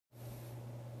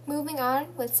Moving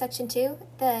on with Section 2,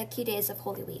 the key days of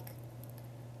Holy Week.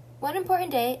 One important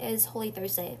day is Holy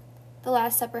Thursday. The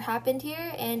Last Supper happened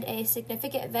here, and a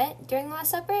significant event during the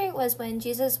Last Supper was when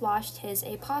Jesus washed his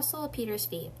apostle Peter's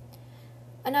feet.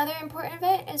 Another important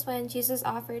event is when Jesus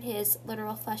offered his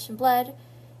literal flesh and blood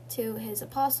to his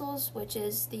apostles, which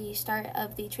is the start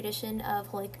of the tradition of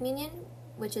Holy Communion,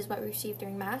 which is what we receive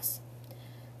during Mass.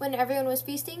 When everyone was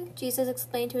feasting, Jesus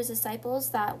explained to his disciples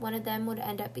that one of them would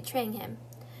end up betraying him.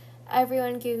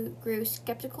 Everyone grew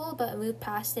skeptical but moved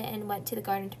past it and went to the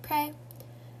garden to pray.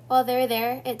 While they were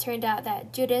there, it turned out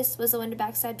that Judas was the one to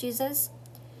backstab Jesus.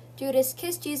 Judas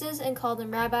kissed Jesus and called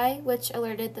him Rabbi, which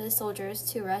alerted the soldiers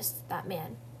to arrest that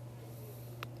man.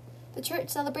 The church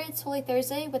celebrates Holy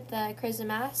Thursday with the Chrism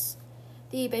Mass.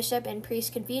 The bishop and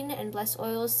priest convene and bless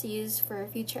oils to use for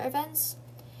future events.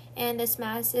 And this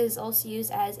Mass is also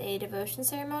used as a devotion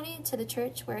ceremony to the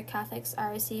church where Catholics are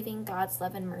receiving God's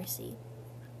love and mercy.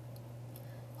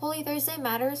 Holy Thursday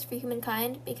matters for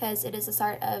humankind because it is the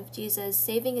start of Jesus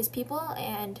saving his people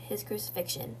and his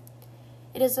crucifixion.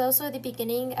 It is also the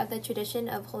beginning of the tradition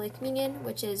of Holy Communion,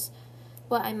 which is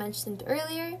what I mentioned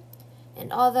earlier.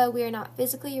 And although we are not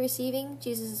physically receiving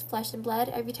Jesus' flesh and blood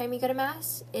every time we go to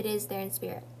Mass, it is there in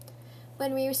spirit.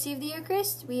 When we receive the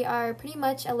Eucharist, we are pretty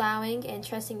much allowing and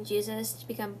trusting Jesus to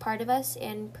become part of us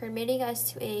and permitting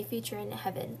us to a future in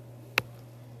heaven.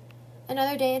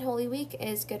 Another day in Holy Week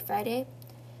is Good Friday.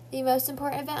 The most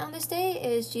important event on this day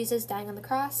is Jesus dying on the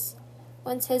cross.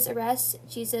 Once his arrest,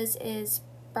 Jesus is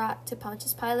brought to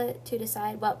Pontius Pilate to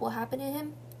decide what will happen to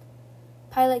him.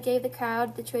 Pilate gave the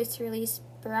crowd the choice to release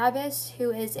Barabbas,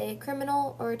 who is a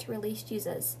criminal, or to release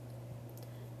Jesus.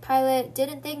 Pilate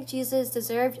didn't think Jesus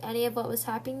deserved any of what was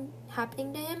happening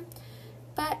to him,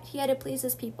 but he had to please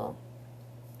his people.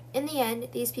 In the end,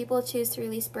 these people chose to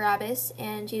release Barabbas,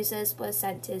 and Jesus was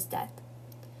sent to his death.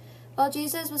 While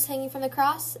Jesus was hanging from the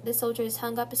cross, the soldiers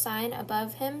hung up a sign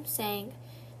above him saying,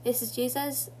 "This is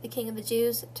Jesus, the King of the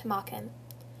Jews," to mock him.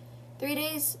 3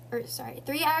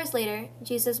 hours later,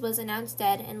 Jesus was announced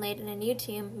dead and laid in a new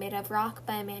tomb made of rock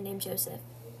by a man named Joseph.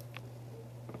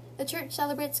 The church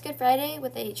celebrates Good Friday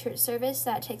with a church service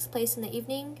that takes place in the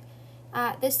evening.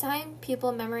 At this time,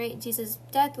 people commemorate Jesus'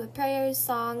 death with prayers,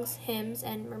 songs, hymns,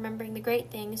 and remembering the great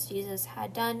things Jesus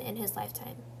had done in his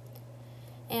lifetime.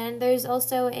 And there's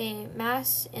also a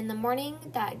Mass in the morning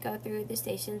that go through the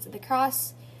Stations of the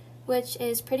Cross, which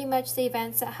is pretty much the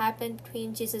events that happened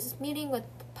between Jesus' meeting with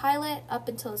Pilate up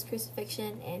until his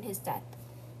crucifixion and his death.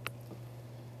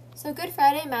 So Good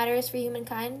Friday matters for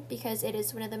humankind because it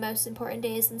is one of the most important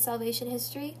days in salvation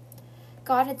history.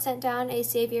 God had sent down a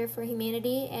Savior for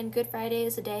humanity, and Good Friday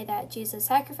is the day that Jesus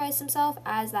sacrificed himself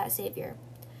as that Savior.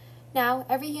 Now,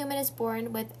 every human is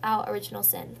born without original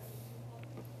sin.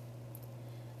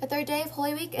 The third day of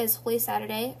Holy Week is Holy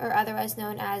Saturday, or otherwise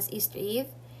known as Easter Eve,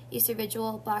 Easter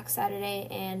Vigil, Black Saturday,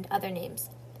 and other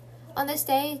names. On this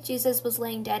day, Jesus was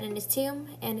laying dead in his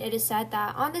tomb, and it is said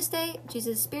that on this day,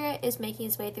 Jesus' spirit is making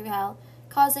his way through hell,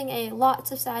 causing a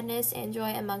lots of sadness and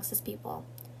joy amongst his people.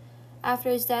 After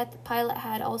his death, Pilate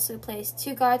had also placed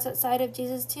 2 guards outside of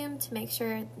Jesus' tomb to make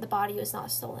sure the body was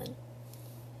not stolen.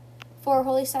 For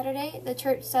Holy Saturday, the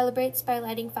church celebrates by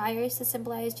lighting fires to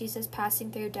symbolize Jesus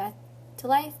passing through death to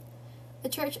life. The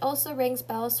church also rings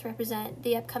bells to represent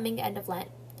the upcoming end of Lent.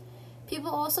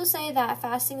 People also say that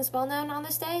fasting is well known on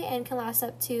this day and can last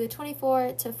up to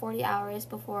 24 to 40 hours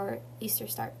before Easter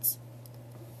starts.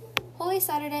 Holy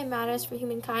Saturday matters for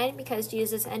humankind because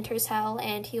Jesus enters hell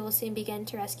and he will soon begin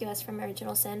to rescue us from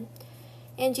original sin.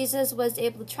 And Jesus was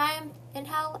able to triumph in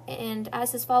hell, and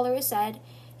as his followers said,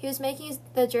 he was making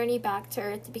the journey back to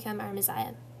earth to become our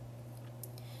Messiah.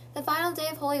 The final day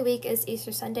of Holy Week is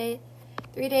Easter Sunday.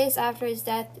 3 days after his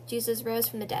death, Jesus rose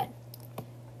from the dead.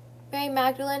 Mary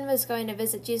Magdalene was going to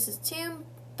visit Jesus' tomb,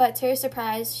 but to her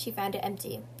surprise, she found it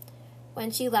empty. When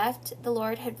she left, the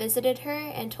Lord had visited her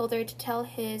and told her to tell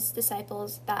his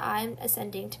disciples that I am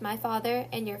ascending to my Father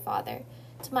and your Father,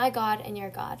 to my God and your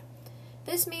God.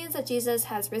 This means that Jesus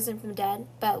has risen from the dead,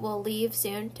 but will leave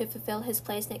soon to fulfill his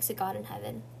place next to God in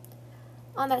heaven.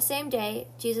 On that same day,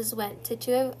 Jesus went to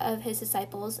 2 of his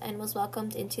disciples and was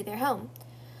welcomed into their home.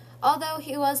 Although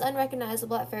he was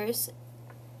unrecognizable at first,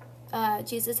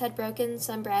 Jesus had broken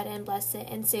some bread and blessed it,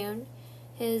 and soon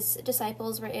his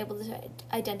disciples were able to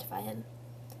identify him.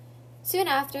 Soon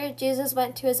after, Jesus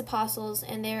went to his apostles,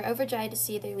 and they were overjoyed to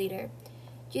see their leader.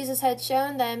 Jesus had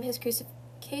shown them his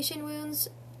crucifixion wounds,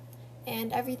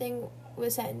 and everything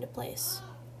was set into place.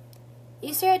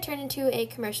 Easter had turned into a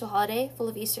commercial holiday full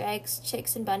of Easter eggs,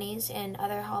 chicks and bunnies, and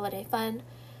other holiday fun.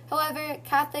 However,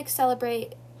 Catholics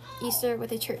celebrate Easter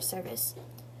with a church service.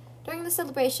 During the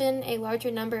celebration, a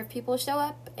larger number of people show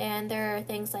up, and there are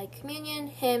things like communion,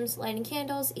 hymns, lighting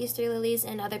candles, Easter lilies,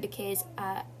 and other bouquets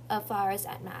of flowers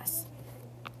at Mass.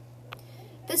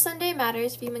 This Sunday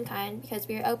matters for humankind because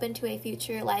we are open to a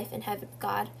future life in heaven with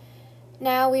God.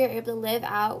 Now we are able to live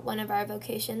out one of our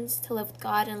vocations, to live with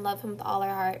God and love Him with all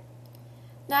our heart.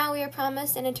 Now we are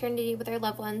promised an eternity with our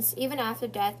loved ones, even after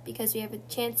death, because we have a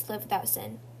chance to live without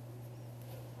sin.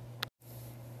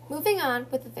 Moving on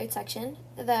with the third section,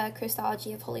 the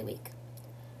Christology of Holy Week.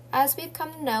 As we've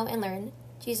come to know and learn,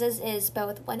 Jesus is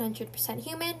both 100%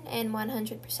 human and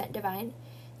 100% divine,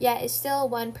 yet is still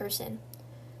one person.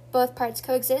 Both parts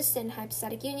coexist in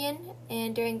hypostatic union,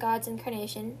 and during God's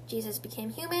incarnation, Jesus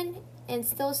became human and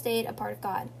still stayed a part of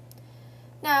God.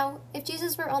 Now, if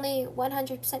Jesus were only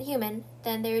 100% human,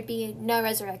 then there would be no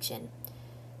resurrection.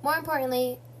 More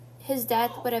importantly, his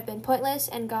death would have been pointless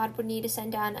and God would need to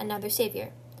send down another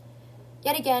Savior.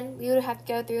 Yet again, we would have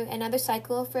to go through another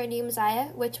cycle for a new Messiah,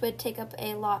 which would take up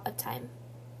a lot of time.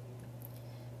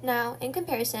 Now, in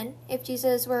comparison, if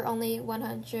Jesus were only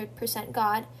 100%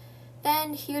 God,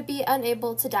 then he would be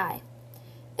unable to die.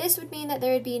 This would mean that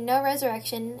there would be no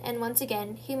resurrection, and once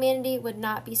again, humanity would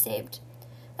not be saved.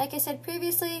 Like I said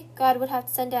previously, God would have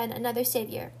to send down another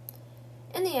Savior.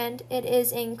 In the end, it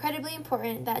is incredibly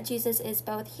important that Jesus is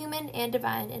both human and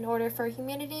divine in order for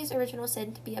humanity's original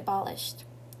sin to be abolished.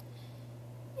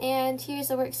 And here's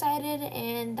the works cited,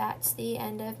 and that's the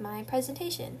end of my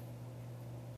presentation.